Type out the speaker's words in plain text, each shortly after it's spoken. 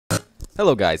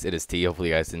Hello guys, it is T. Hopefully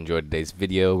you guys enjoyed today's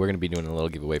video. We're going to be doing a little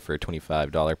giveaway for a $25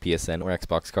 PSN or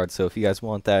Xbox card, so if you guys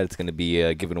want that, it's going to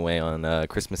be given away on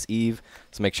Christmas Eve.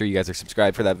 So make sure you guys are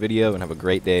subscribed for that video, and have a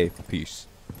great day. Peace.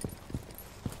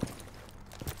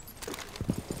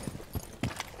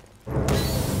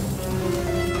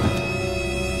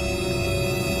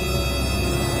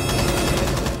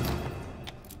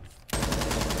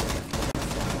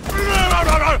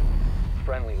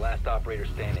 Friendly, last operator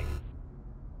standing.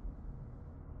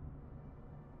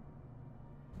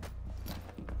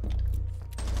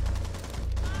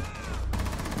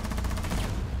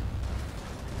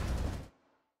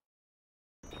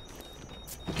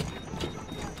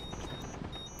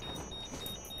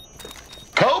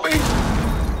 Kobe!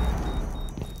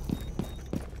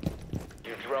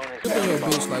 Your drone is Dip in your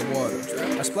bitch like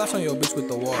water. I splash on your bitch with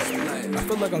the water. I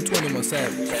feel like I'm 21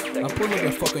 Savage. I pull up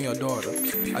and fuck on your daughter.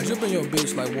 I drip in your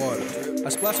bitch like water. I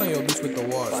splash on your bitch with the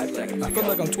water. I feel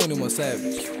like I'm 21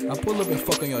 Savage. I pull up and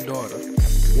fuck on your daughter.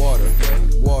 Water,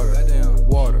 water,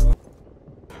 water.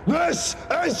 This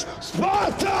is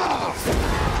Sparta!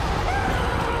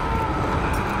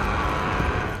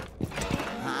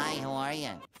 Hi, how are you?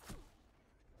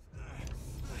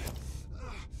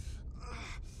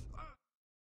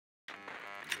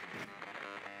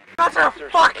 That's a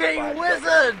fucking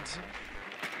wizard!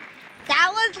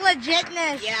 That was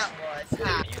legitness. Yeah, it was. The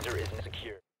Huh? diffuser isn't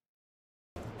secure.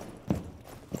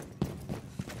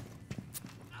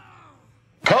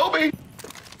 Kobe!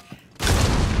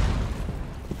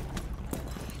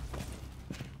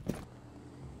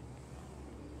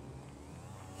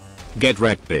 Get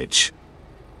wrecked, bitch.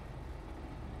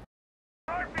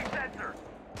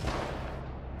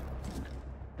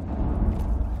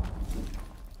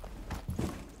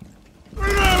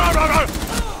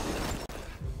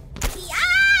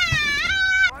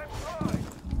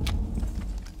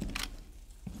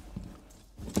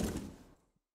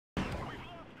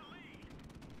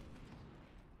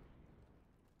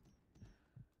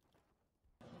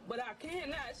 But I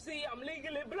cannot see. I'm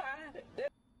legally blind.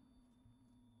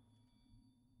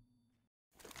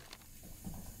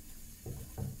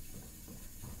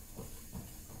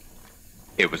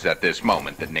 It was at this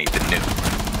moment that Nathan knew.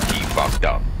 He fucked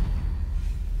up.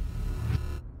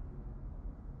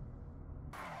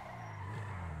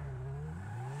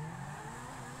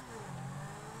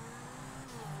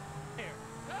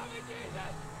 Help me,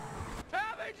 Jesus!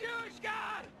 Help me, Jewish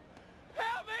God!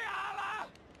 Help me, Allah!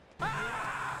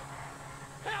 Ah!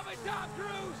 Help me, Tom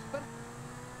Cruise!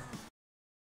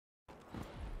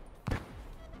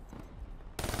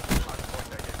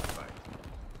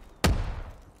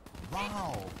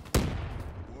 Wow!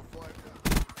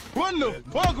 What the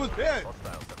fuck was that?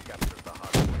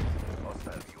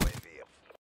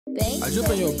 I drip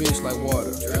in your bitch like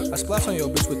water. I splash on your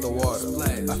bitch with the water.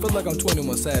 I feel like I'm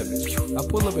 21 Savage. I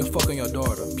pull up and fuck on your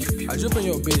daughter. I drip in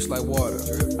your bitch like water.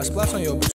 I splash on your bitch.